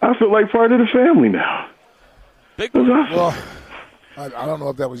 I feel like part of the family now. Big one. Well, I don't know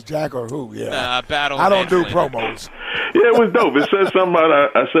if that was Jack or who. Yeah, battle. I don't do promos. Yeah, it was dope. It said something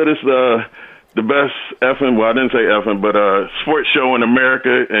about. I said it's the best effing, well, I didn't say effing, but sports show in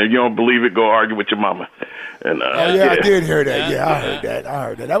America, and you don't believe it, go argue with your mama. And I did hear that. I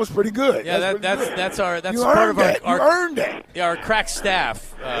heard that. That was pretty good. Yeah, that's you part of that. our you earned that. Yeah, our crack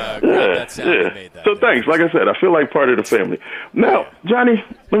staff. That sound made that. So thanks. Like I said, I feel like part of the family. Now, Johnny,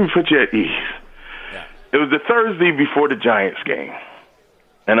 let me put you at ease. Yeah. It was the Thursday before the Giants game,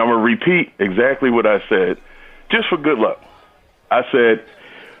 and I'm gonna repeat exactly what I said, just for good luck. I said,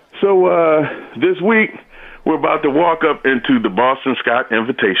 so this week we're about to walk up into the Boston Scott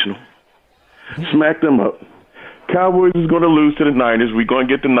Invitational, smack them up. Cowboys is going to lose to the Niners. We're going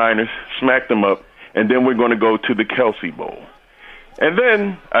to get the Niners, smack them up, and then we're going to go to the Kelsey Bowl. And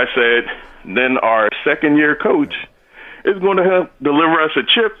then I said, then our second-year coach is going to help deliver us a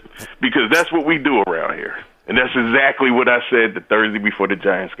chip because that's what we do around here. And that's exactly what I said the Thursday before the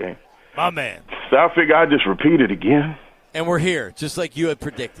Giants game. My man. So I figure I'll just repeat it again. And we're here, just like you had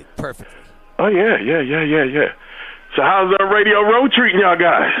predicted. Perfectly. Oh, yeah. So how's our Radio Row treating y'all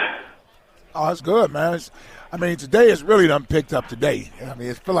guys? Oh, it's good, man. Today has really done picked up today.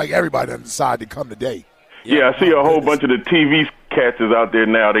 It feel like everybody done decided to come today. Yeah, I see a whole bunch of the TV cats is out there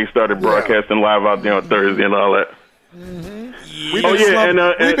now. They started broadcasting live out there on Thursday and all that. Mm-hmm.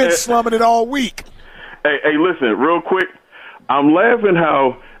 We've been slumming it all week. Hey, listen, real quick. I'm laughing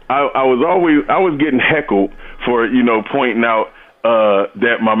how I was getting heckled for, pointing out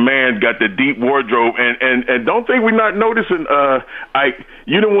that my man got the deep wardrobe, and don't think we're not noticing.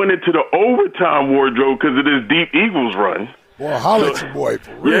 You done went into the overtime wardrobe because of this deep Eagles run. Well, holla at your boy,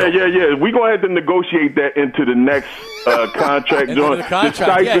 for real. Yeah. We're going to have to negotiate that into the next contract. Because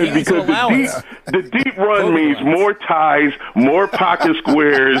the deep run means more ties, more pocket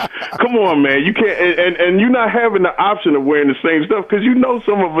squares. Come on, man. You can't, and you're not having the option of wearing the same stuff because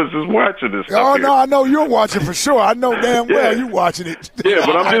some of us is watching this stuff. Oh, no, I know you're watching for sure. I know damn well you're watching it. Yeah,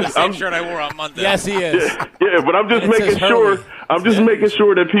 but I'm the same shirt I wore on Monday. Yes, he is. Yeah, but I'm just making sure. I'm just making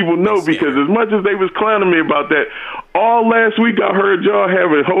sure that people know because as much as they was clowning me about that, all last week I heard y'all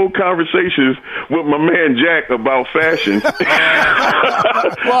having whole conversations with my man Jack about fashion.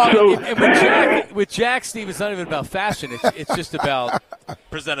 With Jack, Steve, it's not even about fashion. It's just about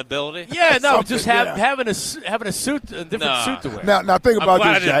presentability. Yeah, no, just having a suit, a different suit to wear. Now think about this,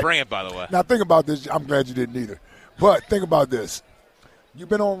 I didn't Jack. bring it, by the way. Now think about this. I'm glad you didn't either. But think about this. You've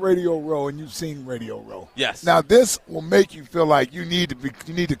been on Radio Row and you've seen Radio Row. Yes. Now this will make you feel like you need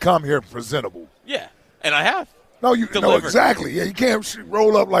to come here presentable. Yeah, and I have. No, exactly. Yeah, you can't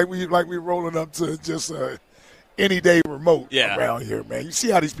roll up like we rolling up to just any day remote around here, man. You see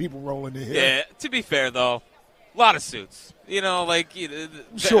how these people rolling in here. Yeah. To be fair though, a lot of suits.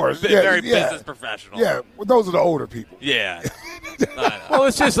 Sure. Very business professional. Yeah, well, those are the older people. Yeah. Well,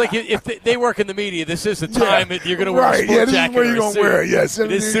 it's just like if they work in the media, this is the time that you're going to wear a sports jacket. This is where you're going to wear it. Yes.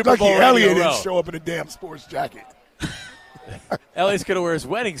 It is Super Lucky Bowl Elliott Radio didn't Row. show up in a damn sports jacket. Elliott's going to wear his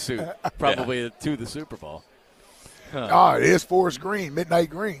wedding suit probably to the Super Bowl. It is Forest Green, Midnight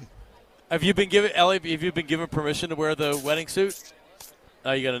Green. Have you been given permission to wear the wedding suit?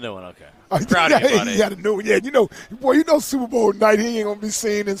 Oh, you got a new one, okay. Proud of you, buddy. You got a new one. Yeah, Super Bowl night, he ain't going to be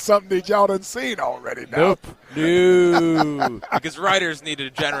seen in something that y'all done seen already now. Nope. No. Because writers need to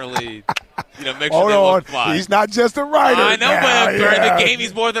generally, make sure Hold they on. look fly. He's not just a writer. I know, but during the game,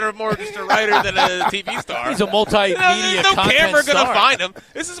 he's more just a writer than a TV star. He's a multimedia There's no camera star. going to find him.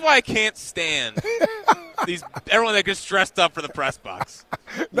 This is why I can't stand everyone that gets dressed up for the press box.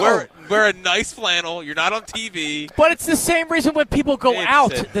 No. Wear a nice flannel. You're not on TV. But it's the same reason when people go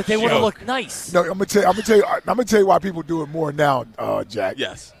out that they want to look nice. No, I'm gonna tell you why people do it more now, Jack.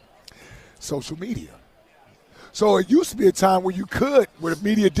 Yes. Social media. So it used to be a time where the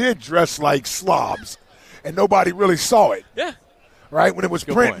media did dress like slobs, and nobody really saw it. Yeah. Right? When it was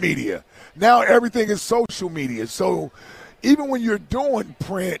print media. Now everything is social media. So even when you're doing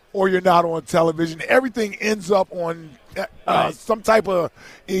print or you're not on television, everything ends up on some type of,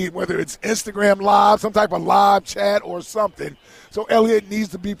 whether it's Instagram Live, some type of live chat or something. So Elliott needs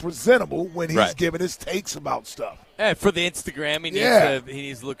to be presentable when he's giving his takes about stuff. Yeah, for the Instagram, he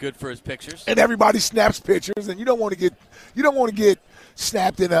needs to look good for his pictures. And everybody snaps pictures, and you don't want to get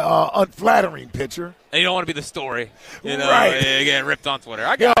snapped in an unflattering picture. And you don't want to be the story. Right. You get ripped on Twitter.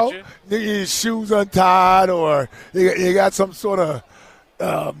 I got you. Your shoes untied, or you got some sort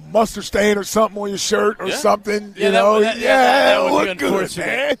of mustard stain or something on your shirt or something. That would look be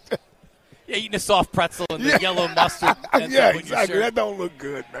unfortunate. good, man. Yeah, eating a soft pretzel and the yellow mustard. Yeah, exactly. That don't look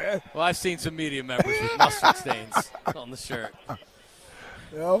good, man. Well, I've seen some media members with mustard stains on the shirt.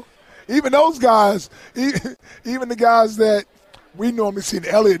 Even those guys, even the guys that we normally see,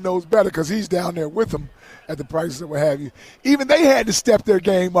 Elliott knows better because he's down there with them at the prices and what have you. Even they had to step their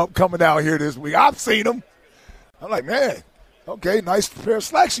game up coming out here this week. I've seen them. I'm like, man, okay, nice pair of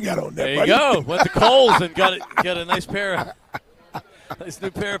slacks you got on there, buddy. There you go. Went to Kohl's and got a nice nice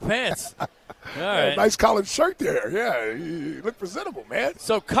new pair of pants. All right. Nice collared shirt there. Yeah, you look presentable, man.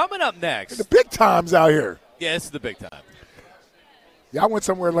 So coming up next. The big times out here. Yeah, this is the big time. Yeah, I went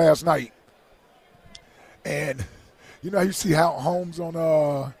somewhere last night, and you know how you see how Holmes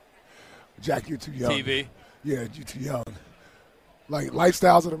on Jack, you're too young. TV. Yeah, you're too young. Like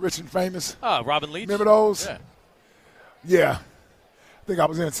Lifestyles of the Rich and Famous. Oh, Robin Leach. Remember those? Yeah. Yeah. I think I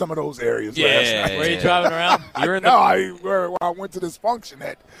was in some of those areas last night. Were you driving around? You're in I went to this function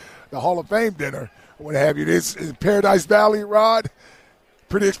at the Hall of Fame dinner. What have you? This is Paradise Valley, Rod.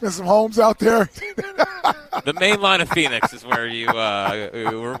 Pretty expensive homes out there. The main line of Phoenix is where you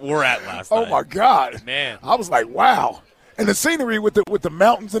were at last night. Oh, my God. Man. I was like, wow. And the scenery with the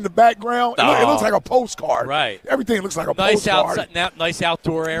mountains in the background, it looks like a postcard. Right. Everything looks like a postcard. Nice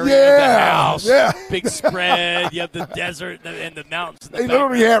outdoor area of the house. Yeah. Big spread. You have the desert and the mountains. They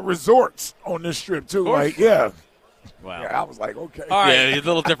literally had resorts on this strip, too. Like, yeah. Wow. Yeah, I was like, okay. All right. Yeah, it's a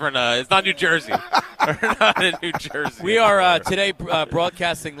little different. It's not New Jersey. We're not in New Jersey. We are today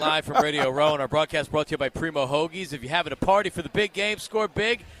broadcasting live from Radio Row, and our broadcast brought to you by Primo Hoagies. If you're having a party for the big game, score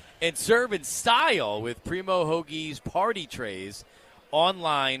big and serve in style with Primo Hoagies party trays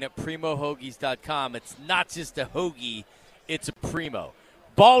online at primohoagies.com. It's not just a hoagie, it's a Primo.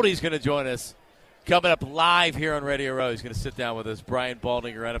 Baldy's going to join us coming up live here on Radio Row. He's going to sit down with us. Brian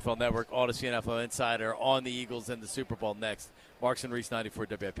Baldinger, NFL Network, Odyssey NFL Insider on the Eagles and the Super Bowl next. Marks and Reese, 94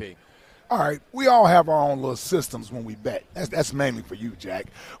 WIP. All right, we all have our own little systems when we bet. That's mainly for you, Jack.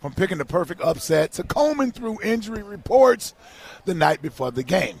 From picking the perfect upset to combing through injury reports the night before the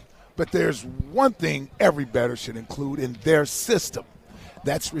game. But there's one thing every bettor should include in their system.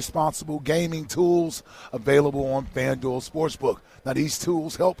 That's responsible gaming tools available on FanDuel Sportsbook. Now, these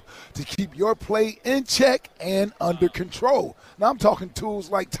tools help to keep your play in check and under control. Now, I'm talking tools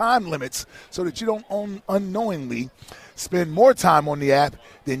like time limits so that you don't unknowingly spend more time on the app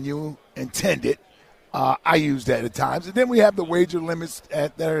than you intended. I use that at times. And then we have the wager limits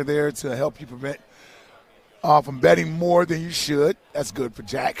that are there to help you prevent from betting more than you should. That's good for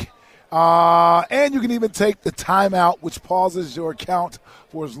Jack. And you can even take the timeout, which pauses your account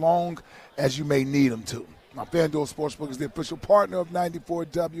for as long as you may need them to. Now, FanDuel Sportsbook is the official partner of 94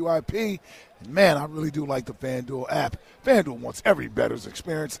 WIP. And, man, I really do like the FanDuel app. FanDuel wants every bettor's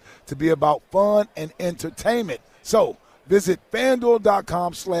experience to be about fun and entertainment. So visit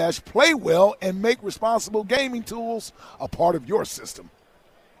FanDuel.com/playwell and make responsible gaming tools a part of your system.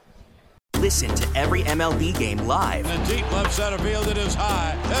 Listen to every MLB game live. In the deep left center field, it is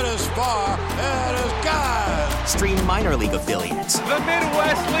high, it is far, it is gone. Stream minor league affiliates. The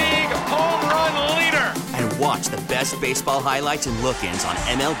Midwest League home run leader. And watch the best baseball highlights and look-ins on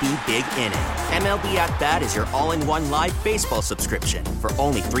MLB Big Inning. MLB At Bat is your all-in-one live baseball subscription for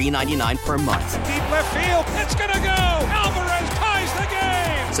only $3.99 per month. Deep left field, it's gonna go. Alvarez ties the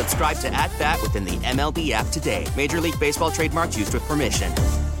game. Subscribe to At Bat within the MLB app today. Major League Baseball trademarks used with permission.